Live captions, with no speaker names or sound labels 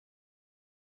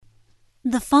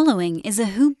The following is a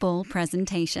Hoop Ball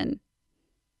presentation.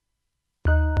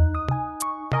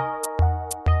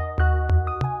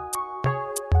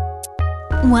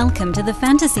 Welcome to the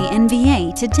Fantasy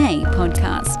NBA Today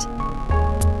podcast.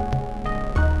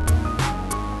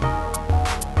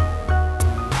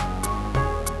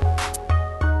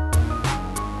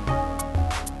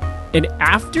 An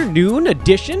afternoon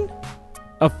edition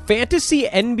of Fantasy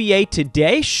NBA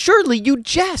Today? Surely you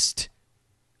jest.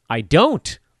 I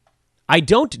don't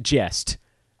jest.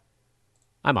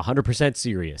 I'm 100%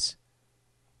 serious.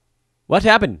 What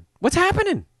happened? What's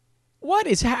happening? What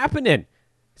is happening?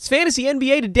 It's Fantasy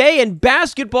NBA Today, and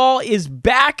basketball is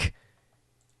back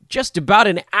just about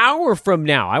an hour from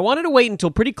now. I wanted to wait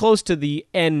until pretty close to the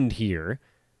end here,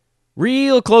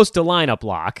 real close to lineup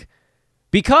lock,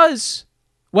 because,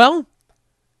 well,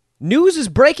 news is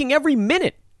breaking every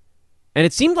minute. And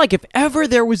it seemed like if ever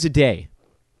there was a day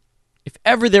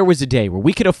where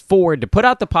we could afford to put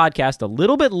out the podcast a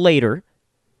little bit later,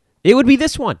 it would be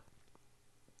this one.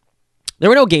 There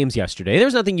were no games yesterday.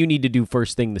 There's nothing you need to do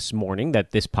first thing this morning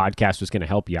that this podcast was going to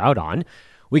help you out on.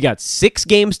 We got 6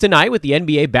 games tonight with the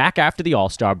NBA back after the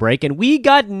All-Star break, and we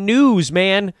got news,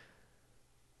 man.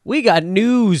 We got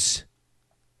news.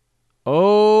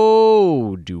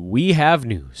 Oh, do we have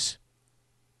news?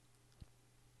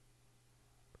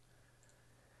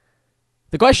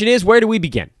 The question is, where do we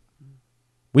begin?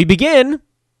 We begin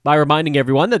by reminding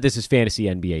everyone that this is Fantasy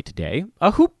NBA Today,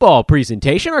 a hoop ball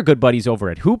presentation. Our good buddies over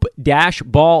at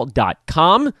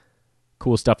hoop-ball.com.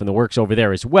 Cool stuff in the works over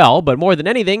there as well. But more than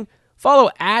anything,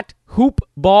 follow at Hoop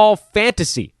Ball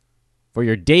Fantasy for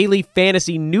your daily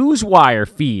fantasy newswire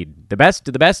feed. The best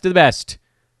of the best of the best.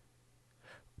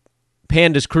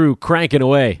 Panda's crew cranking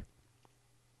away.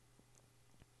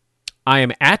 I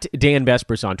am at Dan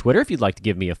Besbris on Twitter if you'd like to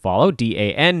give me a follow,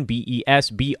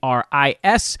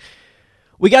 DanBesbris.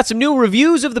 We got some new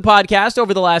reviews of the podcast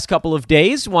over the last couple of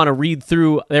days. Want to read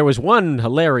through, there was one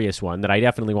hilarious one that I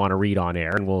definitely want to read on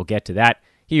air, and we'll get to that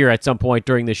here at some point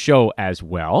during the show as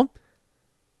well.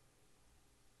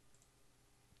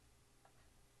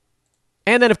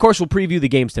 And then, of course, we'll preview the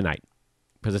games tonight,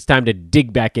 because it's time to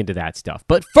dig back into that stuff.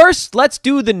 But first, let's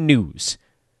do the news.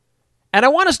 And I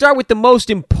want to start with the most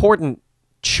important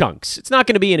chunks. It's not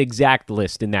going to be an exact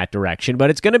list in that direction, but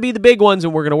it's going to be the big ones,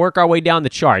 and we're going to work our way down the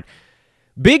chart.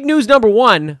 Big news number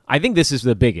one, I think this is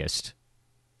the biggest.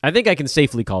 I think I can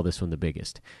safely call this one the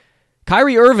biggest.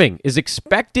 Kyrie Irving is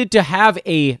expected to have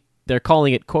they're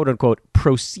calling it quote-unquote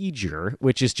procedure,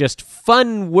 which is just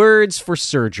fun words for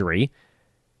surgery,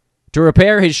 to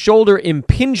repair his shoulder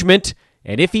impingement.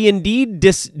 And if he indeed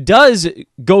does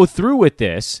go through with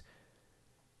this,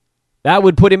 that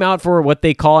would put him out for what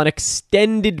they call an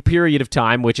extended period of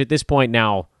time, which at this point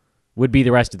now would be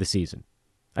the rest of the season.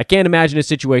 I can't imagine a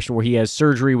situation where he has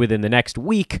surgery within the next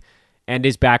week and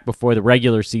is back before the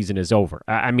regular season is over.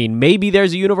 I mean, maybe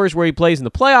there's a universe where he plays in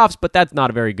the playoffs, but that's not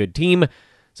a very good team.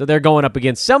 So they're going up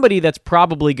against somebody that's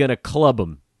probably going to club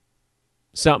him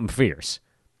something fierce.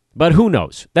 But who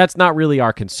knows? That's not really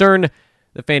our concern.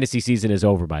 The fantasy season is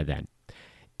over by then.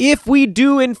 If we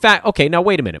do, in fact... Okay, now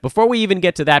wait a minute. Before we even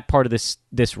get to that part of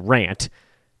this rant,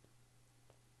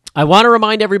 I want to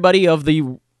remind everybody of the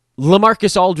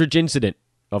LaMarcus Aldridge incident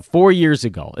of 4 years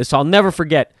ago. I'll never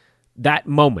forget that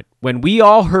moment when we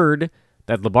all heard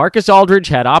that LaMarcus Aldridge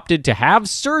had opted to have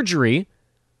surgery.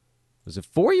 Was it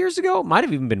 4 years ago? It might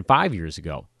have even been 5 years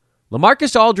ago.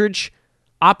 LaMarcus Aldridge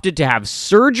opted to have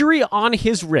surgery on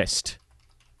his wrist.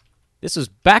 This was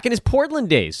back in his Portland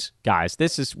days, guys.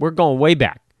 We're going way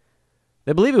back.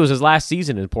 I believe it was his last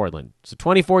season in Portland. So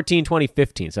 2014,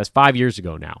 2015. So that's 5 years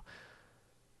ago now.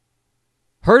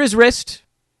 Hurt his wrist.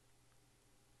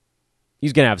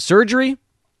 He's going to have surgery.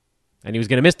 And he was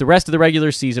going to miss the rest of the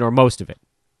regular season or most of it.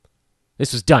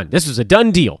 This was done. This was a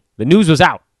done deal. The news was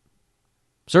out.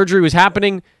 Surgery was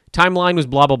happening. Timeline was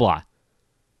blah, blah, blah.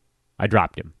 I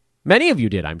dropped him. Many of you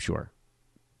did, I'm sure.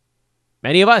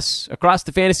 Many of us across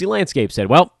the fantasy landscape said,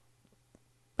 well,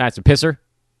 that's a pisser.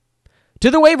 To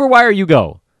the waiver wire you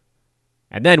go.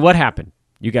 And then what happened?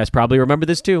 You guys probably remember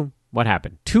this too. What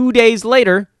happened? 2 days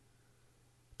later,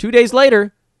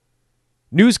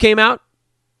 news came out.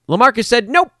 LaMarcus said,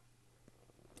 nope.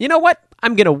 You know what?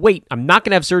 I'm going to wait. I'm not going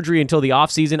to have surgery until the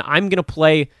offseason. I'm going to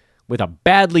play with a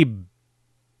badly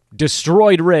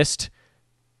destroyed wrist.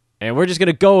 And we're just going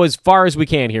to go as far as we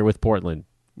can here with Portland.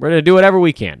 We're going to do whatever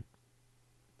we can.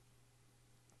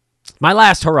 My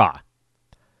last hurrah.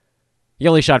 He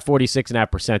only shot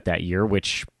 46.5% that year,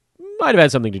 which might have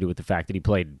had something to do with the fact that he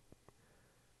played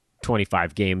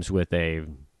 25 games with a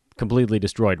completely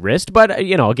destroyed wrist. But,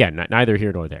 again, neither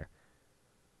here nor there.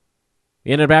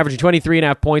 He ended up averaging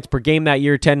 23.5 points per game that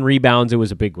year, 10 rebounds. It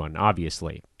was a big one,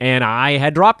 obviously. And I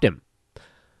had dropped him.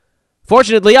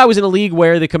 Fortunately, I was in a league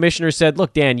where the commissioner said,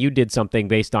 look, Dan, you did something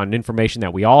based on information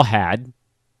that we all had.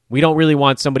 We don't really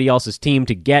want somebody else's team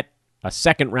to get a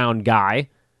second-round guy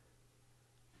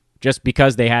just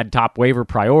because they had top waiver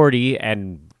priority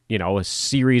and, a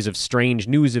series of strange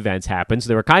news events happened. So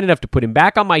they were kind enough to put him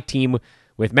back on my team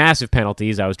with massive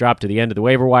penalties. I was dropped to the end of the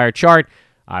waiver wire chart.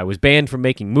 I was banned from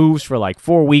making moves for like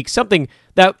 4 weeks, something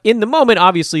that in the moment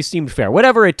obviously seemed fair.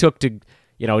 Whatever it took to,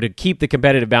 to keep the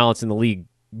competitive balance in the league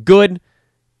good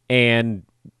and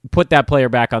put that player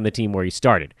back on the team where he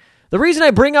started. The reason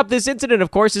I bring up this incident,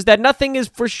 of course, is that nothing is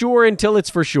for sure until it's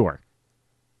for sure.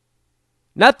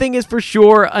 Nothing is for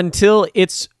sure until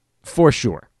it's for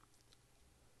sure.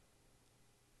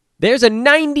 There's a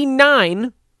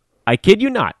 99, I kid you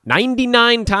not,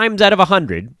 99 times out of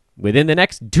 100, within the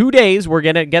next 2 days, we're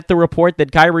going to get the report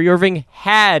that Kyrie Irving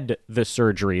had the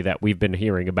surgery that we've been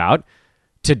hearing about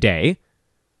today.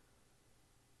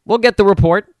 We'll get the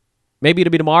report. Maybe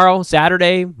it'll be tomorrow,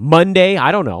 Saturday, Monday,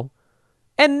 I don't know.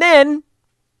 And then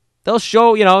they'll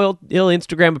show, he'll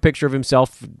Instagram a picture of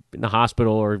himself in the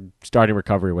hospital or starting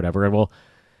recovery or whatever,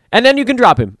 and then you can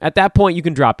drop him. At that point, you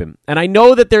can drop him. And I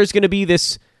know that there's going to be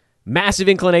this massive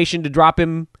inclination to drop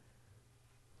him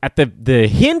at the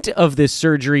hint of this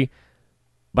surgery,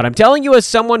 but I'm telling you as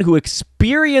someone who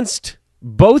experienced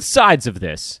both sides of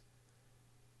this,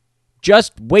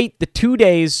 just wait the 2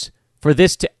 days for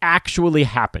this to actually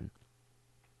happen.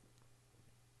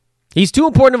 He's too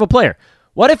important of a player.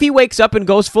 What if he wakes up and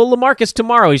goes full LaMarcus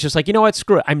tomorrow? He's just like, you know what,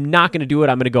 screw it. I'm not going to do it.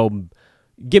 I'm going to go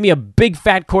give me a big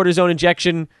fat cortisone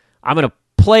injection. I'm going to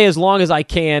play as long as I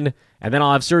can, and then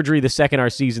I'll have surgery the second our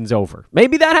season's over.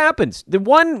 Maybe that happens. The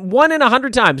one in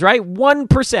 100 times, right?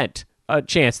 1%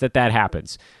 chance that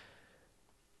happens.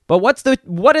 But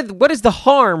what is the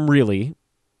harm, really,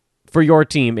 for your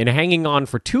team in hanging on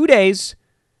for 2 days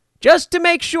just to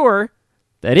make sure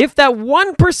that if that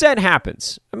 1%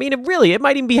 happens, it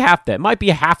might even be half that. It might be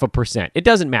 0.5%. It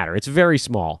doesn't matter. It's very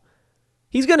small.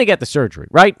 He's going to get the surgery,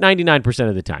 right? 99%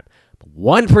 of the time. But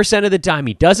 1% of the time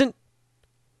he doesn't.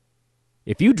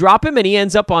 If you drop him and he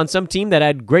ends up on some team that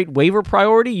had great waiver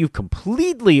priority, you've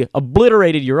completely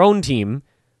obliterated your own team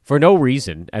for no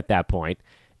reason at that point,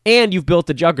 and you've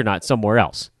built a juggernaut somewhere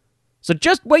else. So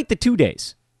just wait the 2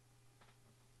 days.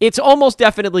 It's almost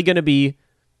definitely going to be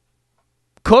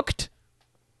cooked,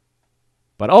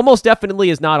 but almost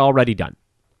definitely is not already done.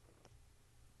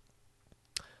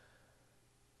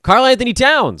 Karl-Anthony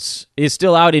Towns is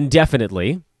still out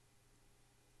indefinitely.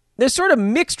 There's sort of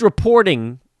mixed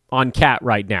reporting on Cat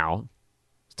right now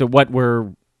as to what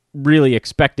we're really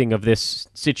expecting of this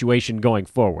situation going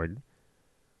forward.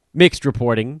 Mixed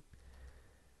reporting.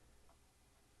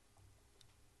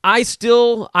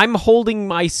 I'm holding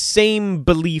my same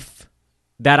belief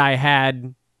that I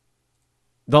had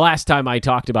the last time I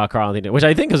talked about Karl-Anthony, which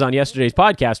I think was on yesterday's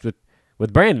podcast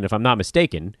with Brandon, if I'm not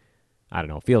mistaken. I don't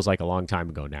know. It feels like a long time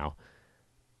ago now.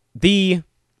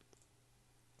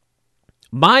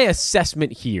 My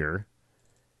assessment here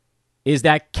is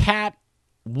that Cat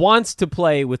wants to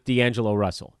play with D'Angelo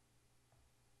Russell.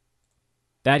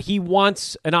 That he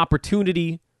wants an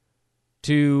opportunity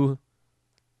to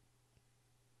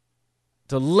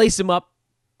lace him up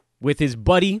with his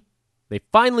buddy. They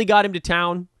finally got him to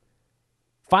town.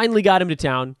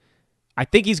 I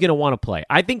think he's going to want to play.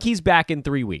 I think he's back in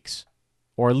 3 weeks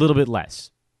or a little bit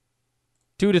less.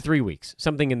 2 to 3 weeks,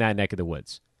 something in that neck of the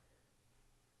woods.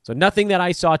 So nothing that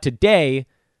I saw today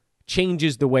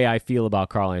changes the way I feel about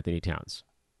Karl-Anthony Towns.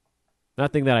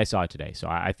 Nothing that I saw today. So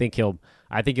I think he'll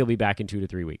be back in 2 to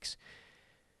 3 weeks.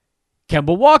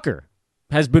 Kemba Walker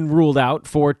has been ruled out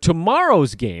for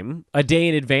tomorrow's game a day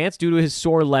in advance due to his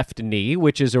sore left knee,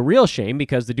 which is a real shame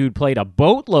because the dude played a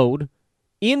boatload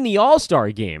in the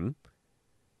All-Star game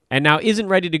and now isn't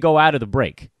ready to go out of the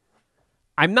break.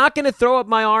 I'm not going to throw up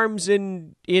my arms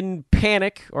in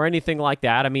panic or anything like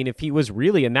that. If he was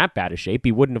really in that bad a shape,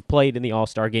 he wouldn't have played in the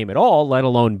All-Star game at all, let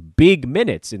alone big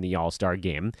minutes in the All-Star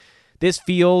game. This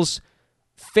feels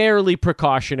fairly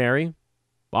precautionary.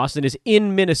 Boston is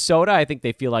in Minnesota. I think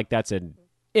they feel like that's an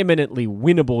imminently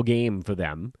winnable game for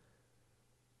them.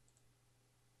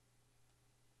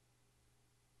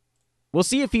 We'll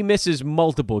see if he misses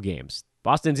multiple games.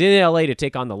 Boston's in LA to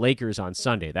take on the Lakers on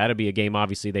Sunday. That'll be a game,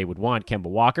 obviously, they would want Kemba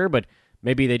Walker, but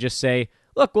maybe they just say,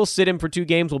 look, we'll sit him for 2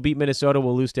 games, we'll beat Minnesota,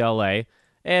 we'll lose to LA,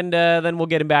 and then we'll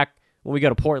get him back when we go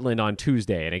to Portland on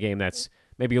Tuesday in a game that's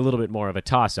maybe a little bit more of a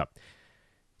toss-up.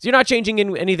 So you're not changing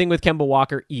anything with Kemba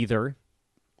Walker either.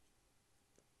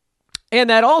 And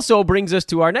that also brings us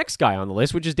to our next guy on the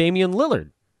list, which is Damian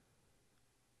Lillard.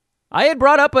 I had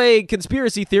brought up a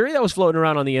conspiracy theory that was floating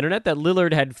around on the internet that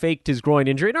Lillard had faked his groin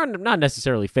injury. Not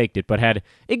necessarily faked it, but had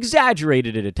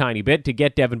exaggerated it a tiny bit to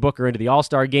get Devin Booker into the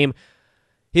All-Star game.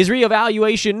 His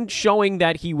reevaluation showing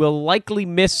that he will likely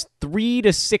miss 3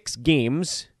 to 6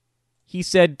 games. He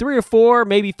said 3 or 4,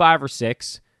 maybe 5 or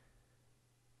 6,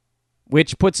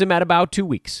 which puts him at about 2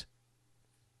 weeks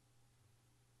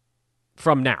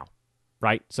from now,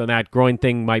 right? So that groin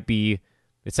thing might be,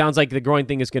 it sounds like the groin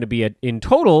thing is going to be in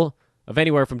total of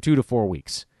anywhere from 2 to 4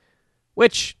 weeks,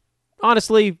 which,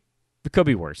 honestly, it could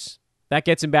be worse. That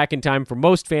gets him back in time for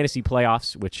most fantasy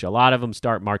playoffs, which a lot of them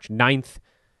start March 9th.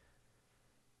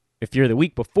 If you're the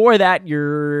week before that,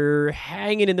 you're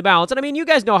hanging in the balance. And I mean, you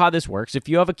guys know how this works. If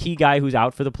you have a key guy who's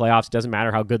out for the playoffs, doesn't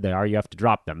matter how good they are, you have to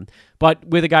drop them. But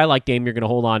with a guy like Dame, you're going to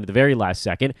hold on to the very last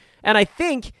second. And I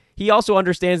think he also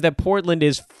understands that Portland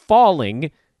is falling,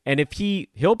 and if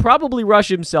he'll probably rush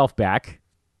himself back.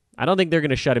 I don't think they're going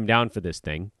to shut him down for this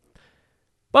thing.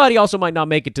 But he also might not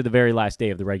make it to the very last day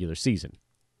of the regular season.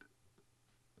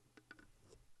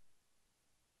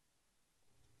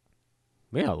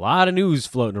 We got a lot of news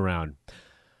floating around.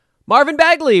 Marvin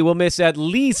Bagley will miss at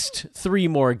least 3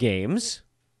 more games.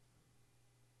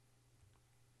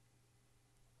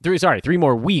 3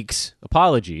 more weeks.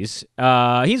 Apologies.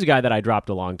 He's a guy that I dropped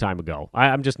a long time ago.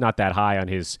 I'm just not that high on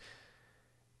his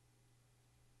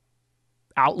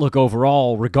outlook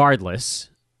overall, regardless.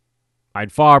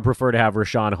 I'd far prefer to have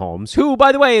Richaun Holmes, who,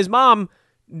 by the way, his mom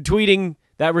tweeting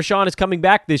that Richaun is coming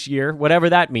back this year, whatever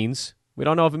that means. We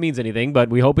don't know if it means anything, but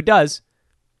we hope it does.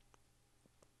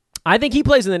 I think he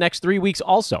plays in the next 3 weeks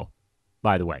also,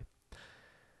 by the way.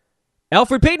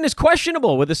 Elfrid Payton is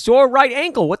questionable with a sore right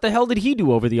ankle. What the hell did he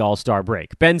do over the All-Star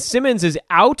break? Ben Simmons is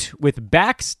out with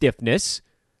back stiffness.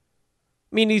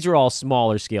 I mean, these are all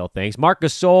smaller scale things. Marc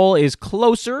Gasol is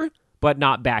closer, but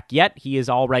not back yet. He is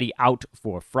already out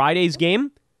for Friday's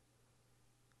game.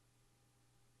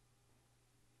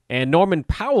 And Norman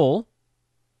Powell,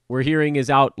 we're hearing,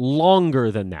 is out longer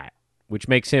than that, which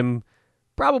makes him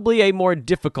probably a more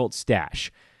difficult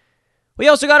stash. We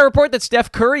also got a report that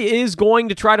Steph Curry is going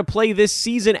to try to play this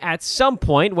season at some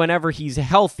point whenever he's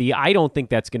healthy. I don't think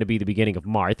that's going to be the beginning of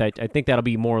March. I think that'll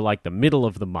be more like the middle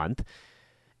of the month.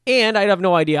 And I have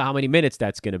no idea how many minutes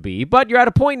that's going to be. But you're at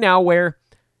a point now where,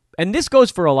 and this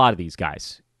goes for a lot of these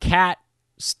guys, Kat,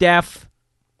 Steph,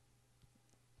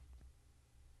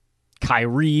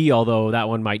 Kyrie, although that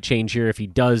one might change here if he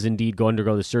does indeed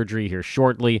undergo the surgery here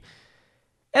shortly.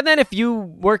 And then if you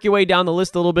work your way down the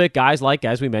list a little bit, guys like,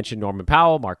 as we mentioned, Norman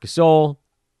Powell, Marc Gasol.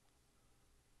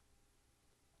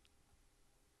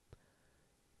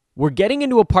 We're getting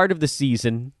into a part of the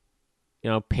season,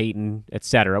 Peyton,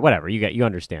 etc., whatever, you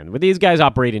understand. But these guys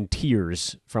operate in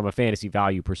tiers from a fantasy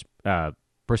value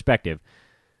perspective.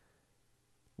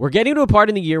 We're getting to a part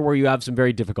in the year where you have some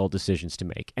very difficult decisions to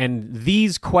make. And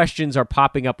these questions are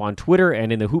popping up on Twitter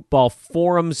and in the Hoopball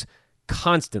forums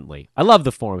constantly. I love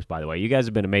the forums, by the way. You guys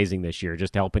have been amazing this year,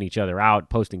 just helping each other out,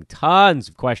 posting tons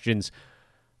of questions.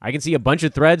 I can see a bunch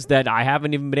of threads that I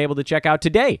haven't even been able to check out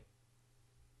today,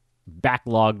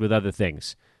 backlogged with other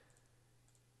things.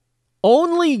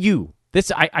 Only you,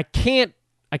 I can't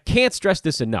stress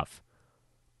this enough.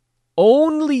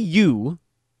 Only you,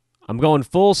 I'm going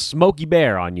full Smokey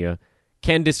Bear on you,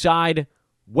 can decide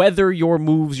whether your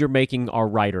moves you're making are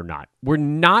right or not. We're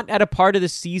not at a part of the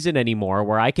season anymore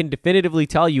where I can definitively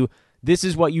tell you this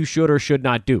is what you should or should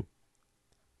not do.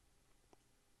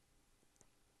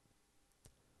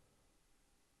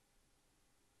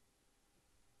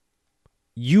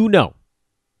 You know.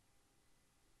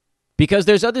 Because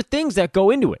there's other things that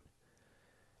go into it.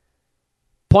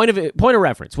 Point of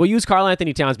reference. We'll use Karl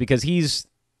Anthony Towns because he's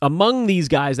among these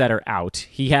guys that are out.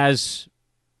 He has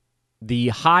the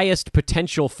highest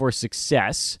potential for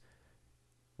success,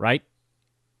 right?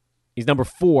 He's number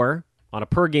 4 on a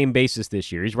per-game basis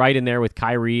this year. He's right in there with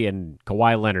Kyrie and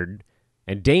Kawhi Leonard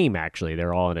and Dame, actually.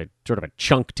 They're all in a sort of a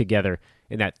chunk together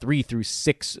in that 3 through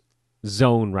 6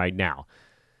 zone right now.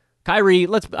 Kyrie,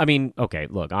 okay,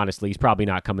 look, honestly, he's probably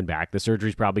not coming back. The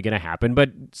surgery's probably going to happen, but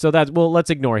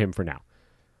let's ignore him for now.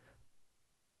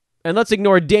 And let's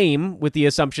ignore Dame with the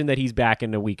assumption that he's back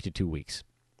in a week to 2 weeks.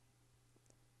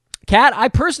 Kat, I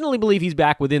personally believe he's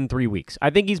back within 3 weeks. I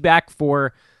think he's back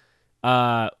for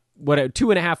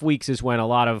 2.5 weeks is when a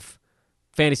lot of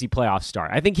fantasy playoffs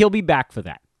start. I think he'll be back for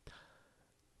that.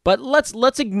 But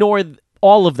let's ignore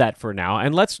all of that for now,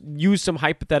 and let's use some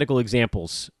hypothetical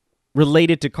examples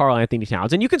related to Karl Anthony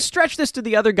Towns. And you can stretch this to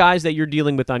the other guys that you're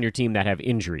dealing with on your team that have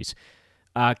injuries.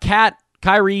 Kat,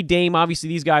 Kyrie, Dame, obviously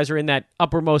these guys are in that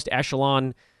uppermost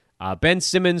echelon. Ben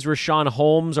Simmons, Richaun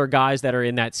Holmes are guys that are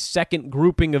in that second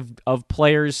grouping of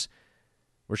players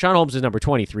Rashawn Holmes is number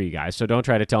 23, guys, so don't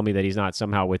try to tell me that he's not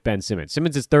somehow with Ben Simmons.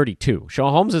 Simmons is 32.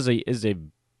 Rashawn Holmes is a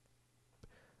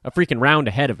freaking round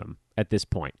ahead of him at this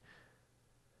point.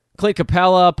 Clint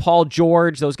Capella, Paul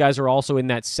George, those guys are also in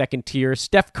that second tier.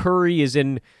 Steph Curry is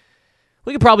in...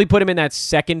 We could probably put him in that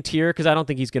second tier because I don't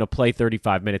think he's going to play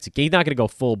 35 minutes. He's not going to go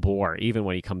full bore even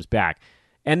when he comes back.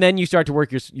 And then you start to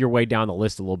work your way down the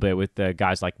list a little bit with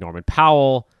guys like Norman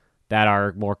Powell that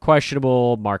are more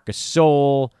questionable, Marc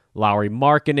Gasol, Lauri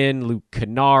Markkanen, Luke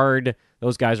Kennard.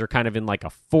 Those guys are kind of in like a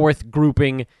fourth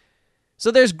grouping.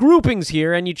 So there's groupings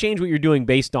here, and you change what you're doing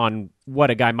based on what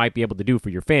a guy might be able to do for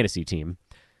your fantasy team.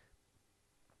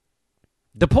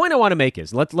 The point I want to make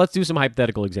is, let's do some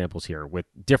hypothetical examples here with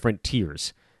different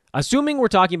tiers. Assuming we're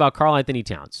talking about Karl Anthony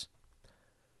Towns.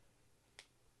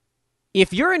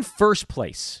 If you're in first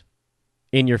place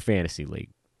in your fantasy league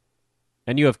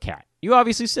and you have Cat, you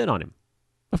obviously sit on him.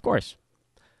 Of course.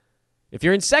 If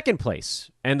you're in second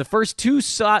place and the first two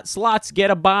slots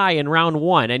get a bye in round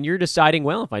one and you're deciding,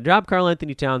 well, if I drop Karl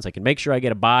Anthony Towns, I can make sure I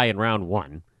get a bye in round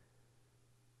one.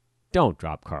 Don't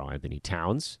drop Karl Anthony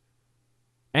Towns.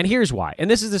 And here's why.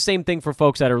 And this is the same thing for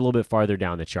folks that are a little bit farther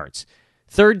down the charts.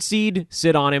 Third seed,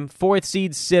 sit on him. Fourth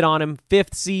seed, sit on him.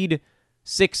 Fifth seed,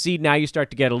 sixth seed. Now you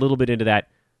start to get a little bit into that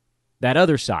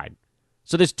other side.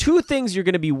 So there's two things you're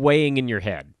going to be weighing in your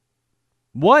head.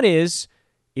 One is,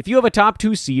 if you have a top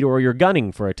 2 seed or you're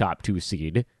gunning for a top 2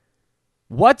 seed,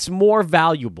 what's more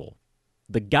valuable?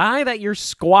 The guy that you're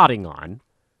squatting on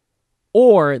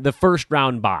or the first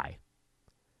round bye?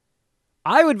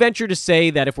 I would venture to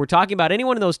say that if we're talking about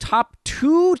anyone in those top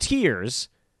 2 tiers,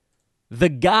 the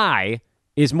guy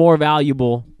is more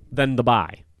valuable than the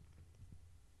bye.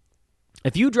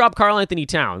 If you drop Karl Anthony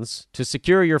Towns to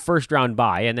secure your first round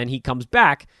bye and then he comes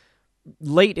back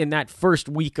late in that first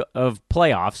week of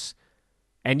playoffs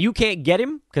and you can't get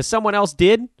him because someone else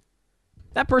did,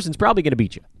 that person's probably going to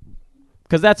beat you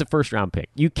because that's a first round pick.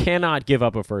 You cannot give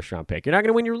up a first round pick. You're not going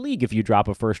to win your league if you drop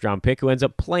a first round pick who ends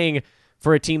up playing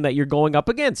for a team that you're going up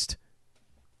against.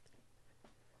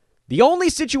 The only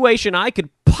situation I could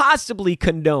possibly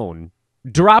condone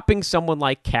dropping someone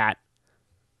like Cat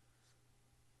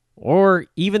or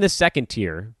even the second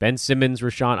tier, Ben Simmons,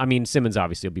 Simmons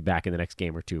obviously will be back in the next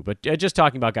game or two, but just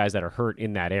talking about guys that are hurt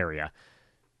in that area.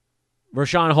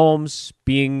 Rashawn Holmes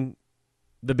being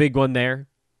the big one there.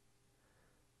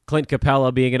 Clint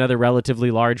Capella being another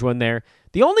relatively large one there.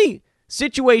 The only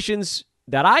situations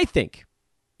that I think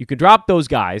you could drop those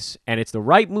guys, and it's the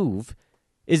right move,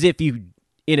 is if you,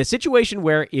 in a situation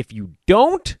where if you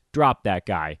don't drop that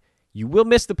guy, you will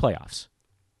miss the playoffs.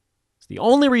 It's the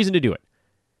only reason to do it.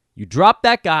 You drop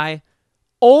that guy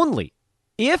only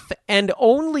if and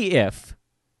only if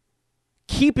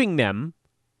keeping them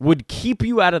would keep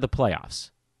you out of the playoffs.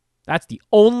 That's the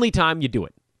only time you do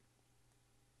it.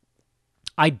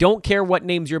 I don't care what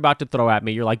names you're about to throw at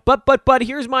me. You're like, but,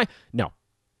 here's my... No.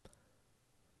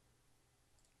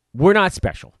 We're not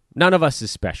special. None of us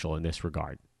is special in this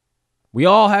regard. We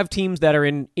all have teams that are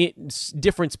in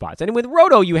different spots. And with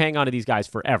Roto, you hang on to these guys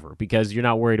forever because you're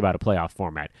not worried about a playoff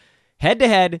format.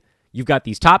 Head-to-head, you've got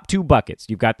these top 2 buckets.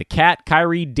 You've got the Cat,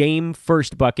 Kyrie, Dame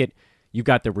first bucket. You've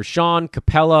got the Rashawn,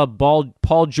 Capella,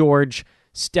 Paul George,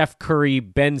 Steph Curry,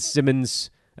 Ben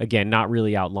Simmons. Again, not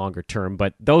really out longer term,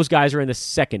 but those guys are in the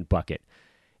second bucket.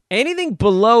 Anything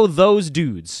below those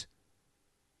dudes,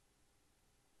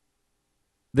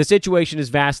 the situation is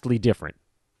vastly different.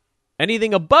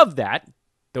 Anything above that,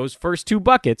 those first 2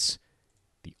 buckets,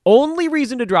 the only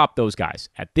reason to drop those guys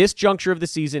at this juncture of the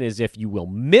season is if you will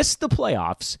miss the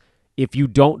playoffs if you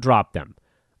don't drop them.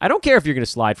 I don't care if you're going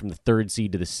to slide from the 3rd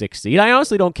seed to the 6th seed. I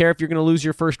honestly don't care if you're going to lose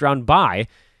your first round bye.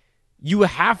 You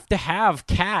have to have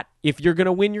Cat if you're going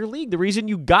to win your league. The reason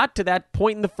you got to that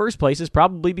point in the first place is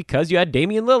probably because you had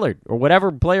Damian Lillard or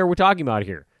whatever player we're talking about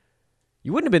here.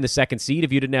 You wouldn't have been the 2nd seed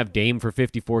if you didn't have Dame for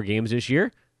 54 games this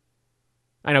year.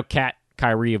 I know Cat,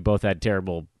 Kyrie have both had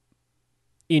terrible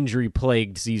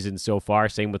injury-plagued seasons so far.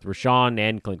 Same with Rashawn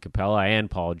and Clint Capella and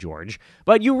Paul George.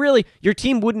 But your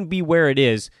team wouldn't be where it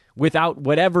is without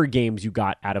whatever games you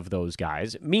got out of those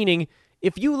guys. Meaning,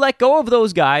 if you let go of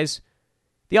those guys,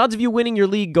 the odds of you winning your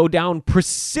league go down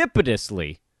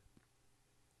precipitously.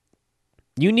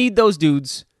 You need those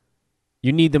dudes.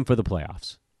 You need them for the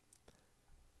playoffs.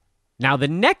 Now, the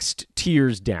next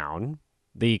tiers down,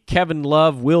 the Kevin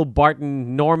Love, Will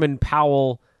Barton, Norman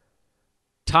Powell,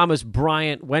 Thomas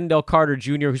Bryant, Wendell Carter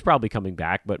Jr., who's probably coming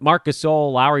back, but Marc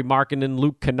Gasol, Lauri Markkanen,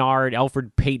 Luke Kennard,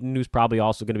 Elfrid Payton, who's probably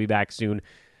also going to be back soon.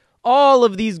 All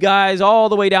of these guys, all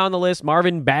the way down the list,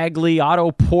 Marvin Bagley,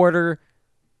 Otto Porter,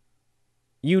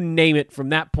 you name it from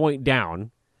that point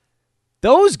down.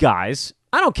 Those guys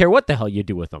I don't care what the hell you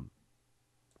do with them.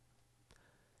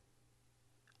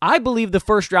 I believe the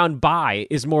first round bye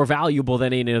is more valuable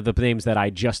than any of the names that I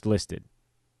just listed.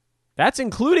 That's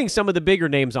including some of the bigger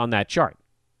names on that chart.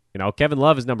 Kevin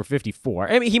Love is number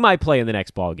 54. I mean, he might play in the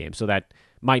next ball game, so that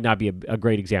might not be a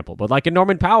great example. But like a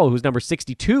Norman Powell, who's number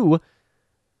 62,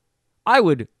 I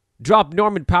would drop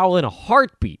Norman Powell in a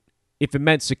heartbeat if it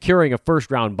meant securing a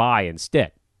first-round bye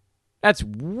instead. That's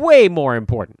way more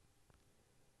important.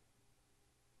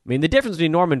 I mean, the difference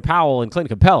between Norman Powell and Clint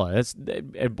Capella,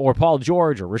 or Paul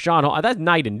George or Rashawn Hall, that's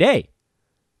night and day.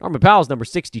 Norman Powell's number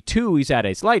 62. He's had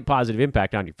a slight positive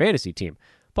impact on your fantasy team.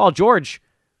 Paul George,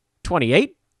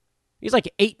 28. He's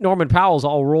like 8 Norman Powells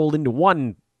all rolled into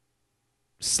one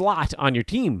slot on your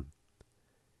team.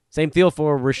 Same feel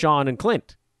for Rashawn and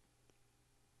Clint.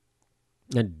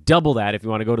 And double that if you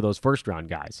want to go to those first-round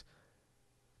guys.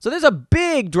 So there's a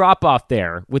big drop-off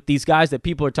there with these guys that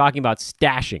people are talking about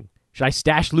stashing. Should I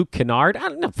stash Luke Kennard? I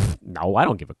don't know. No, I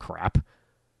don't give a crap.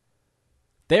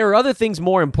 There are other things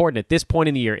more important at this point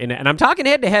in the year, and I'm talking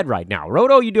head-to-head right now.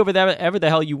 Roto, you do whatever the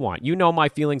hell you want. You know my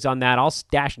feelings on that. I'll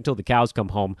stash until the cows come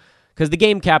home because the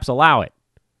game caps allow it.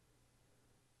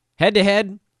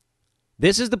 Head-to-head,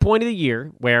 this is the point of the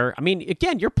year where,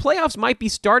 again, your playoffs might be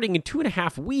starting in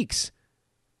 2.5 weeks.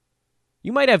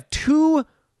 You might have 2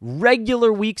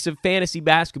 regular weeks of fantasy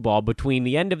basketball between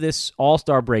the end of this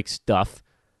All-Star break stuff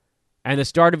and the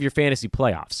start of your fantasy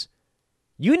playoffs.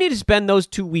 You need to spend those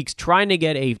 2 weeks trying to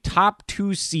get a top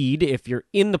 2 seed if you're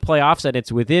in the playoffs and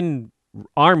it's within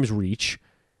arm's reach,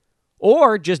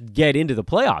 or just get into the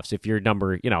playoffs if you're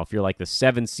if you're like the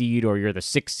 7 seed or you're the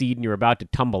 6 seed and you're about to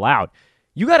tumble out.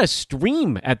 You got to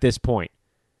stream at this point.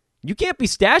 You can't be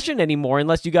stashing anymore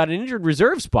unless you got an injured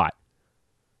reserve spot.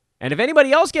 And if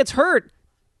anybody else gets hurt,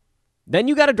 then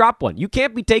you got to drop one. You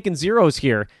can't be taking zeros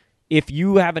here if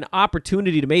you have an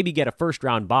opportunity to maybe get a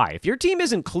first-round bye. If your team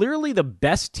isn't clearly the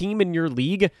best team in your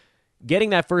league, getting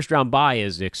that first-round bye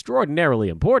is extraordinarily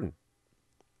important.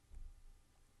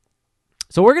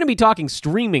 So we're going to be talking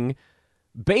streaming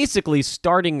basically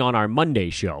starting on our Monday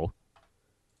show.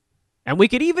 And we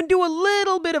could even do a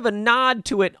little bit of a nod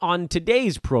to it on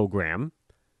today's program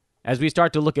as we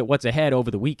start to look at what's ahead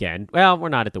over the weekend. Well, we're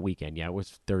not at the weekend yet. It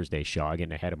was Thursday's show. I'm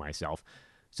getting ahead of myself.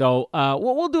 So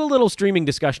we'll do a little streaming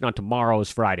discussion on tomorrow's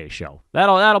Friday show.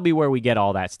 That'll be where we get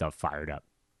all that stuff fired up.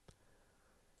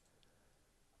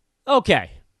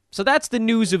 Okay, so that's the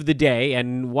news of the day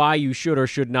and why you should or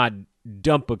should not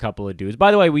dump a couple of dudes.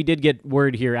 By the way, we did get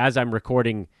word here as I'm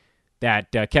recording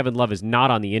that Kevin Love is not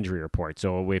on the injury report.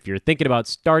 So if you're thinking about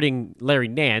starting Larry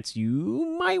Nance,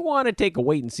 you might want to take a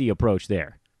wait-and-see approach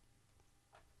there.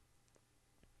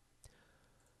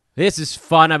 This is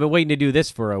fun. I've been waiting to do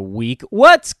this for a week.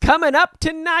 What's coming up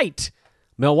tonight?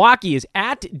 Milwaukee is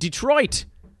at Detroit.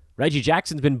 Reggie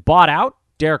Jackson's been bought out.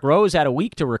 Derrick Rose had a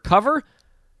week to recover.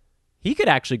 He could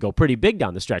actually go pretty big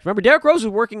down the stretch. Remember, Derrick Rose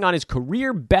was working on his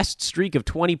career-best streak of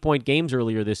 20-point games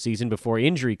earlier this season before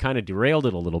injury kind of derailed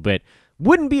it a little bit.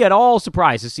 Wouldn't be at all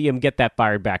surprised to see him get that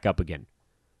fired back up again.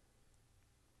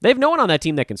 They have no one on that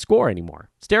team that can score anymore.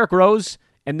 It's Derrick Rose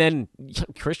and then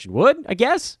Christian Wood, I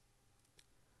guess.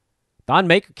 Thon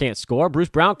Maker can't score. Bruce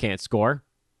Brown can't score.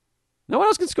 No one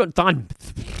else can score.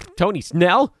 Tony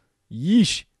Snell?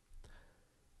 Yeesh.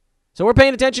 So we're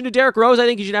paying attention to Derrick Rose. I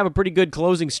think he should have a pretty good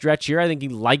closing stretch here. I think he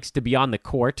likes to be on the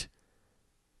court.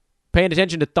 Paying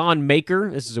attention to Thon Maker.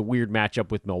 This is a weird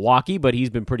matchup with Milwaukee, but he's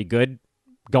been pretty good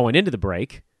going into the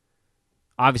break.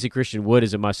 Obviously, Christian Wood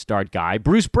is a must-start guy.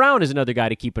 Bruce Brown is another guy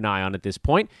to keep an eye on at this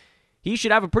point. He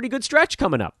should have a pretty good stretch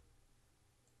coming up.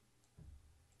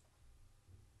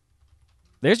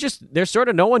 There's sort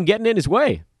of no one getting in his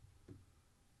way.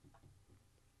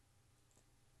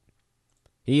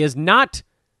 He is not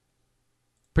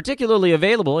particularly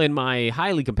available in my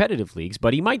highly competitive leagues,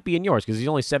 but he might be in yours because he's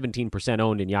only 17%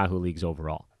 owned in Yahoo leagues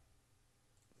overall.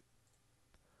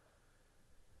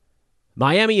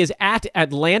 Miami is at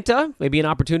Atlanta. Maybe an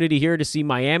opportunity here to see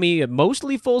Miami at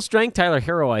mostly full strength. Tyler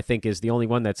Hero, I think, is the only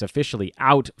one that's officially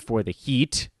out for the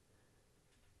Heat.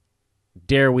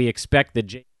 Dare we expect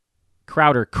the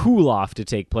Crowder cool-off to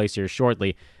take place here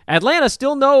shortly. Atlanta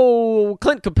still no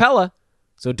Clint Capella,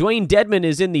 so Dwayne Dedmon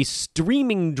is in the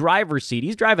streaming driver's seat.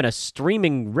 He's driving a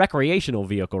streaming recreational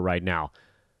vehicle right now.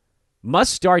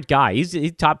 Must-start guy.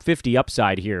 He's top 50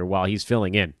 upside here while he's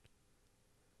filling in.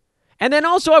 And then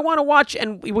also I want to watch,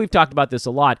 and we've talked about this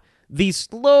a lot, the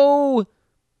slow...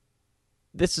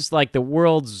 This is like the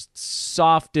world's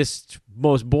softest,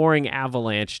 most boring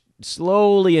avalanche,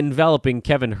 slowly enveloping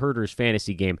Kevin Huerter's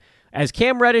fantasy game. As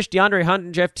Cam Reddish, DeAndre Hunt,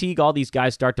 and Jeff Teague, all these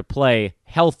guys start to play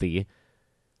healthy,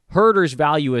 Huerter's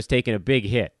value has taken a big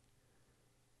hit.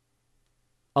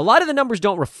 A lot of the numbers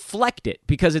don't reflect it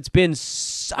because it's been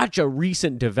such a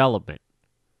recent development.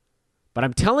 But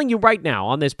I'm telling you right now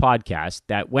on this podcast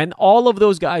that when all of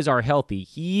those guys are healthy,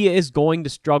 he is going to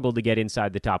struggle to get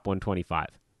inside the top 125.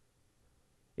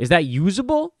 Is that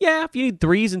usable? Yeah, if you need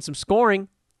threes and some scoring.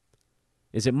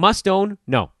 Is it must own?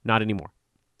 No, not anymore.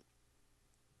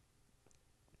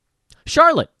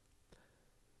 Charlotte.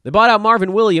 They bought out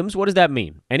Marvin Williams. What does that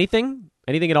mean? Anything?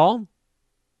 Anything at all?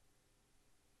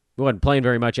 We wasn't playing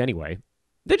very much anyway.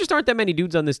 There just aren't that many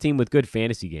dudes on this team with good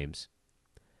fantasy games.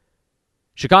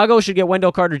 Chicago should get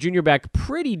Wendell Carter Jr. back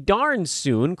pretty darn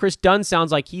soon. Chris Dunn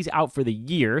sounds like he's out for the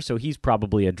year, so he's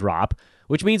probably a drop.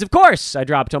 Which means, of course, I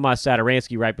dropped Tomas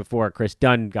Satoransky right before Chris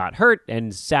Dunn got hurt,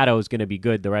 and Sato's going to be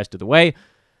good the rest of the way.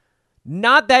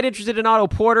 Not that interested in Otto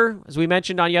Porter. As we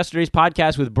mentioned on yesterday's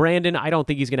podcast with Brandon, I don't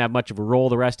think he's going to have much of a role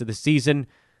the rest of the season.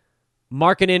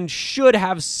 Markkanen should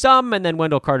have some, and then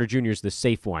Wendell Carter Jr. is the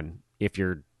safe one if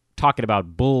you're talking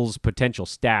about Bulls' potential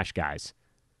stash guys.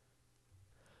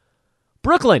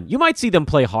 Brooklyn, you might see them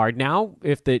play hard now.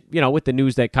 With the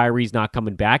news that Kyrie's not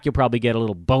coming back, you'll probably get a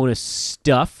little bonus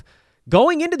stuff.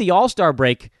 Going into the All-Star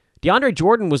break, DeAndre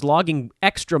Jordan was logging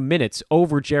extra minutes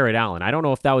over Jared Allen. I don't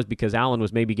know if that was because Allen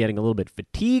was maybe getting a little bit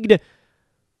fatigued.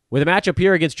 With a matchup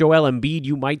here against Joel Embiid,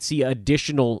 you might see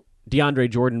additional DeAndre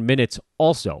Jordan minutes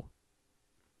also.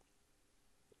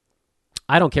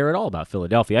 I don't care at all about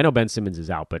Philadelphia. I know Ben Simmons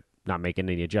is out, but not making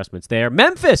any adjustments there.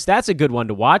 Memphis, that's a good one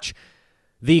to watch.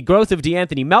 The growth of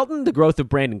DeAnthony Melton, the growth of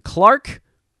Brandon Clark,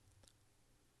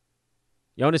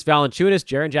 Jonas Valanciunas,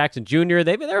 Jaren Jackson Jr.,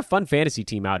 they're a fun fantasy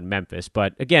team out in Memphis.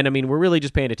 But again, I mean, we're really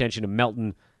just paying attention to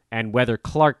Melton and whether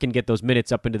Clark can get those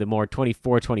minutes up into the more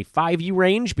 24-25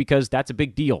 range, because that's a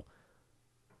big deal.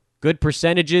 Good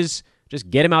percentages. Just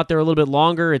get him out there a little bit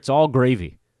longer. It's all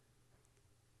gravy.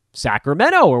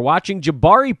 Sacramento, we're watching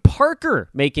Jabari Parker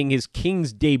making his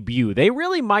Kings debut. They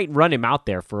really might run him out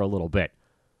there for a little bit.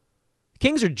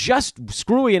 Kings are just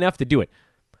screwy enough to do it.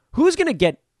 Who's going to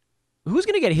get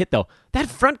hit, though? That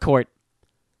front court,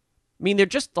 I mean, they're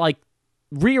just like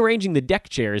rearranging the deck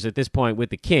chairs at this point with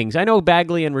the Kings. I know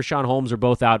Bagley and Rashawn Holmes are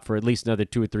both out for at least another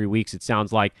 2 or 3 weeks, it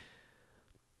sounds like.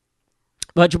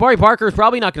 But Jabari Parker is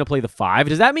probably not going to play the 5.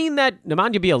 Does that mean that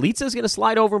Nemanja Bjelica is going to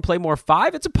slide over and play more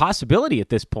 5? It's a possibility at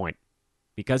this point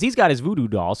because he's got his voodoo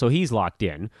doll, so he's locked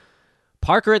in.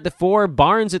 Parker at the 4,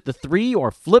 Barnes at the 3, or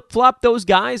flip-flop those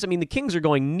guys. I mean, the Kings are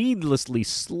going needlessly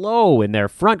slow in their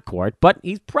front court, but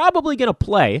he's probably going to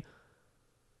play.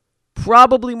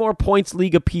 Probably more points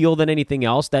league appeal than anything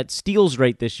else. That steals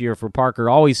rate this year for Parker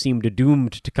always seemed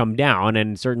doomed to come down,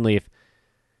 and certainly if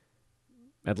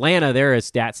Atlanta, they're a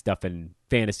stat-stuffing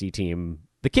fantasy team.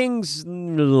 The Kings,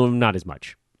 not as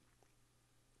much.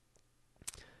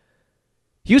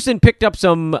 Houston picked up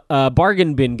some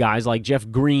bargain bin guys like Jeff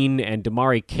Green and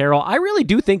Damari Carroll. I really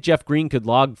do think Jeff Green could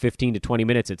log 15 to 20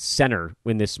 minutes at center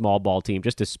in this small ball team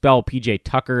just to spell P.J.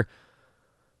 Tucker.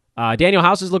 Daniel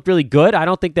House has looked really good. I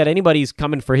don't think that anybody's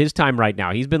coming for his time right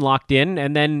now. He's been locked in.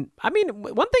 And then, I mean,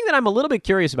 one thing that I'm a little bit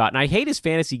curious about, and I hate his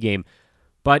fantasy game,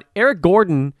 but Eric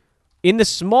Gordon, in the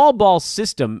small ball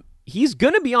system, he's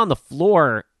going to be on the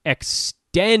floor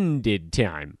extended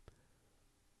time.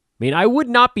 I mean, I would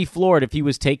not be floored if he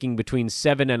was taking between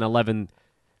 7 and 11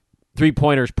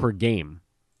 three-pointers per game.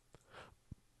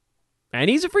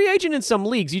 And he's a free agent in some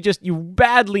leagues. You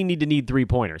badly need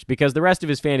three-pointers because the rest of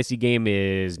his fantasy game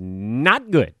is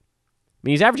not good. I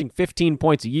mean, he's averaging 15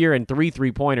 points a year and 3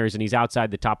 three-pointers, and he's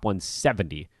outside the top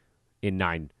 170 in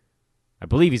 9. I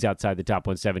believe he's outside the top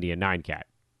 170 in 9-cat.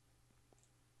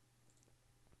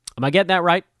 Am I getting that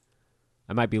right?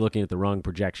 I might be looking at the wrong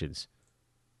projections.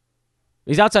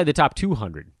 He's outside the top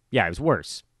 200. Yeah, it was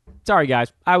worse. Sorry,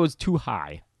 guys. I was too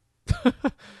high.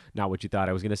 Not what you thought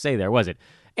I was going to say there, was it?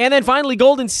 And then finally,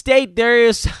 Golden State.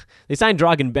 They signed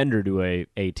Dragan Bender to a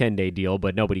 10-day deal,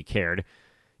 but nobody cared.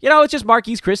 It's just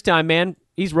Marquise Chris time, man.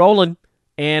 He's rolling,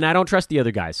 and I don't trust the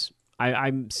other guys.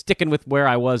 I'm sticking with where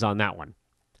I was on that one.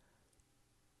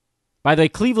 By the way,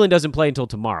 Cleveland doesn't play until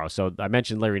tomorrow, so I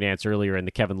mentioned Larry Nance earlier in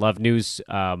the Kevin Love news.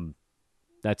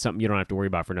 That's something you don't have to worry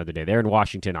about for another day. They're in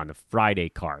Washington on the Friday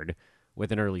card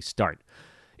with an early start.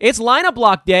 It's lineup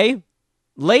lock day.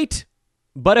 Late,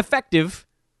 but effective.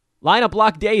 Lineup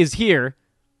lock day is here,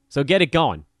 so get it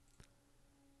going.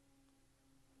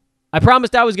 I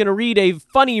promised I was going to read a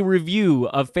funny review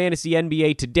of Fantasy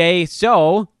NBA today,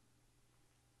 so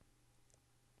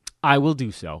I will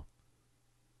do so.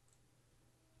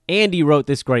 Andy wrote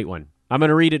this great one. I'm going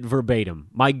to read it verbatim.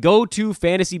 My go-to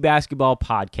fantasy basketball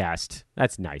podcast.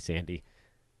 That's nice, Andy.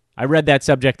 I read that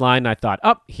subject line and I thought,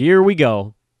 here we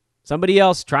go. Somebody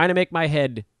else trying to make my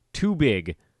head too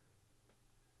big.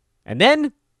 And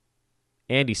then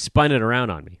Andy spun it around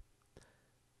on me.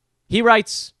 He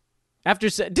writes, after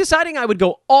deciding I would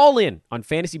go all in on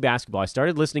fantasy basketball, I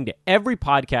started listening to every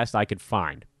podcast I could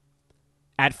find.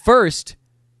 At first,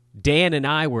 Dan and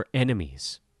I were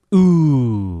enemies.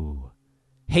 Ooh.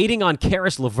 Hating on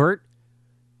Karis LeVert,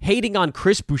 hating on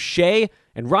Chris Boucher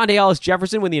and Rondae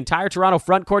Ellis-Jefferson when the entire Toronto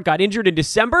front court got injured in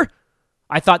December.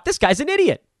 I thought, this guy's an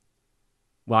idiot.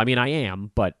 Well, I mean, I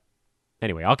am, but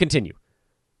anyway, I'll continue.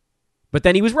 But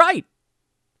then he was right.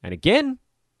 And again,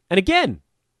 and again.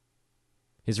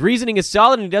 His reasoning is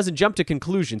solid and he doesn't jump to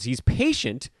conclusions. He's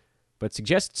patient, but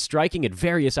suggests striking at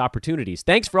various opportunities.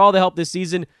 Thanks for all the help this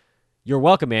season. You're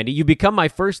welcome, Andy. You become my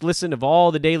first listen of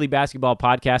all the daily basketball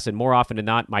podcasts, and more often than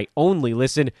not, my only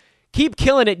listen. Keep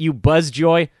killing it, you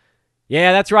buzzjoy.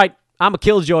 Yeah, that's right. I'm a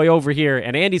killjoy over here,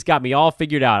 and Andy's got me all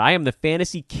figured out. I am the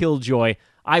fantasy killjoy.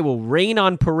 I will rain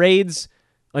on parades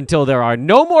until there are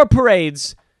no more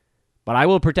parades, but I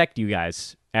will protect you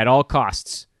guys at all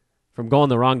costs from going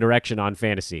the wrong direction on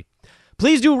fantasy.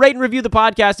 Please do rate and review the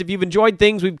podcast. If you've enjoyed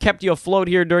things, we've kept you afloat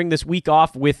here during this week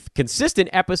off with consistent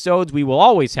episodes. We will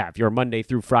always have your Monday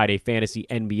through Friday Fantasy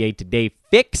NBA Today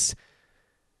fix,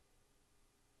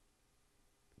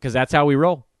 because that's how we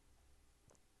roll.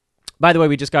 By the way,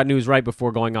 we just got news right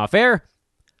before going off air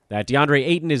that DeAndre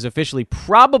Ayton is officially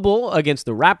probable against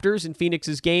the Raptors in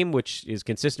Phoenix's game, which is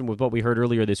consistent with what we heard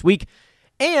earlier this week,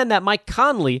 and that Mike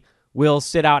Conley will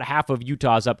sit out half of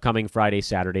Utah's upcoming Friday,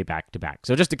 Saturday back-to-back.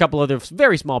 So just a couple other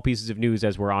very small pieces of news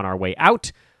as we're on our way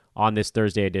out on this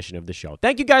Thursday edition of the show.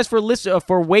 Thank you guys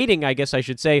for waiting, I guess I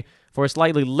should say, for a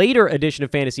slightly later edition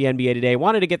of Fantasy NBA Today. I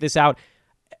wanted to get this out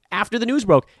after the news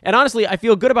broke. And honestly, I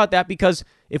feel good about that because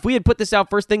if we had put this out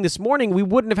first thing this morning, we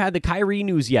wouldn't have had the Kyrie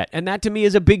news yet. And that to me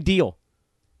is a big deal.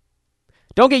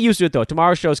 Don't get used to it, though.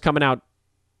 Tomorrow's show is coming out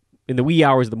in the wee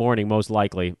hours of the morning, most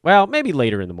likely. Well, maybe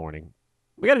later in the morning.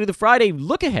 We got to do the Friday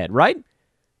look ahead, right?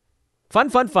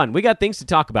 Fun. We got things to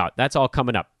talk about. That's all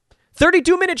coming up.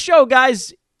 32-minute show,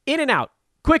 guys. In and out.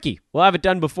 Quickie. We'll have it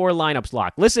done before lineups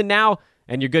lock. Listen now,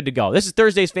 and you're good to go. This is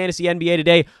Thursday's Fantasy NBA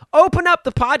Today. Open up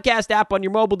the podcast app on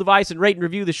your mobile device and rate and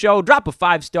review the show. Drop a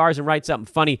 5 stars and write something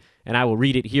funny, and I will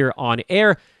read it here on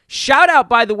air. Shout out,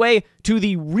 by the way, to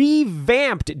the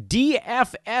revamped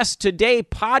DFS Today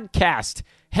podcast,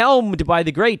 helmed by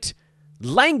the great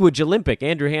Language Olympic,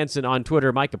 Andrew Hansen on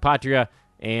Twitter, Micah Patria,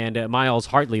 and Miles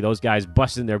Hartley. Those guys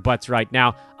busting their butts right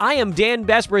now. I am Dan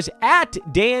Bespris at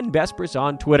Dan Bespris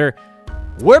on Twitter.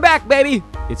 We're back, baby.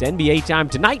 It's NBA time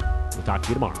tonight. We'll talk to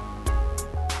you tomorrow.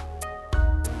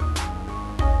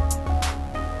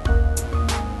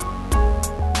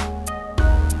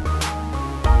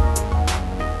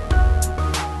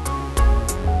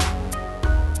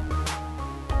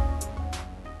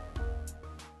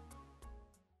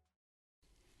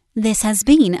 This has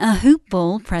been a Hoop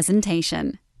Ball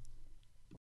presentation.